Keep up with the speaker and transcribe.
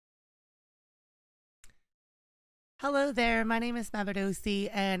Hello there, my name is Mavadosi,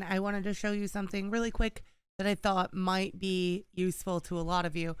 and I wanted to show you something really quick that I thought might be useful to a lot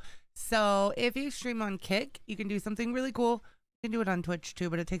of you. So if you stream on Kick, you can do something really cool. You can do it on Twitch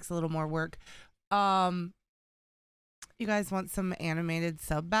too, but it takes a little more work. You guys want some animated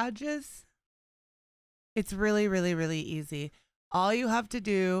sub badges? It's really easy. All you have to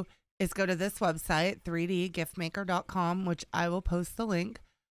do is go to this website, 3dgiftmaker.com, which I will post the link.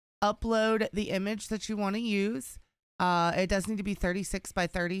 Upload the image that you want to use. It does need to be 36 by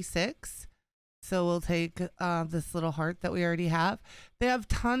 36. So we'll take this little heart that we already have. They have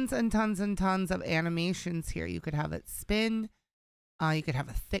tons and tons of animations here. You could have it spin. You could have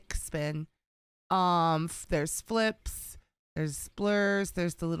a thick spin. There's flips. There's blurs.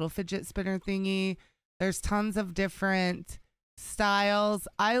 There's the little fidget spinner thingy. There's tons of different styles.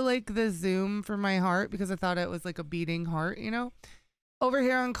 I like the zoom for my heart because I thought it was like a beating heart, you know? Over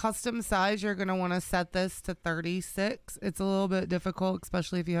here on custom size, you're going to want to set this to 36. It's a little bit difficult,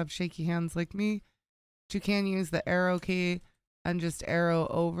 especially if you have shaky hands like me. But you can use the arrow key and just arrow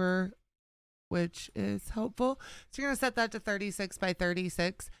over, which is helpful. So you're going to set that to 36 by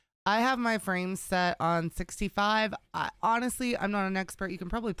 36. I have my frames set on 65. Honestly, I'm not an expert. You can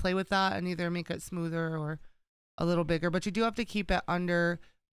probably play with that and either make it smoother or a little bigger, but you do have to keep it under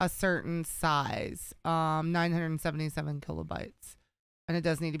a certain size, 977 kilobytes. And it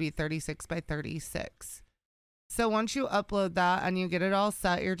does need to be 36 by 36. So once you upload that and you get it all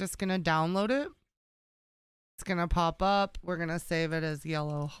set, you're just going to download it. It's going to pop up. We're going to save it as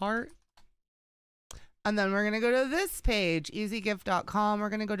yellow heart. And then we're going to go to this page, easygift.com. We're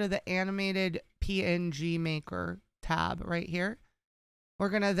going to go to the animated PNG maker tab right here. We're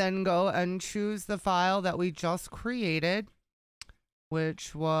going to then go and choose the file that we just created,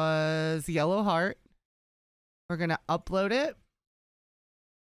 which was yellow heart. We're going to upload it.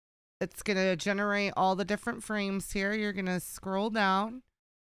 It's going to generate all the different frames here. You're going to scroll down.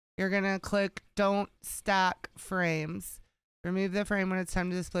 You're going to click Don't Stack Frames. Remove the frame when it's time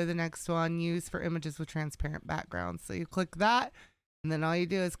to display the next one. Use for images with transparent backgrounds. So you click that, and then all you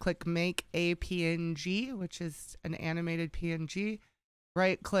do is click Make APNG, which is an animated PNG.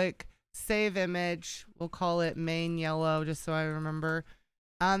 Right click, Save Image. We'll call it Main Yellow, just so I remember.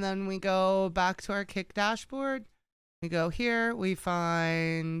 And then we go back to our Kick dashboard. We go here, we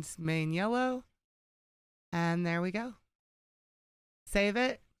find main yellow, and there we go. Save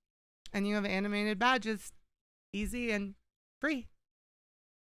it, and you have animated badges. Easy and free.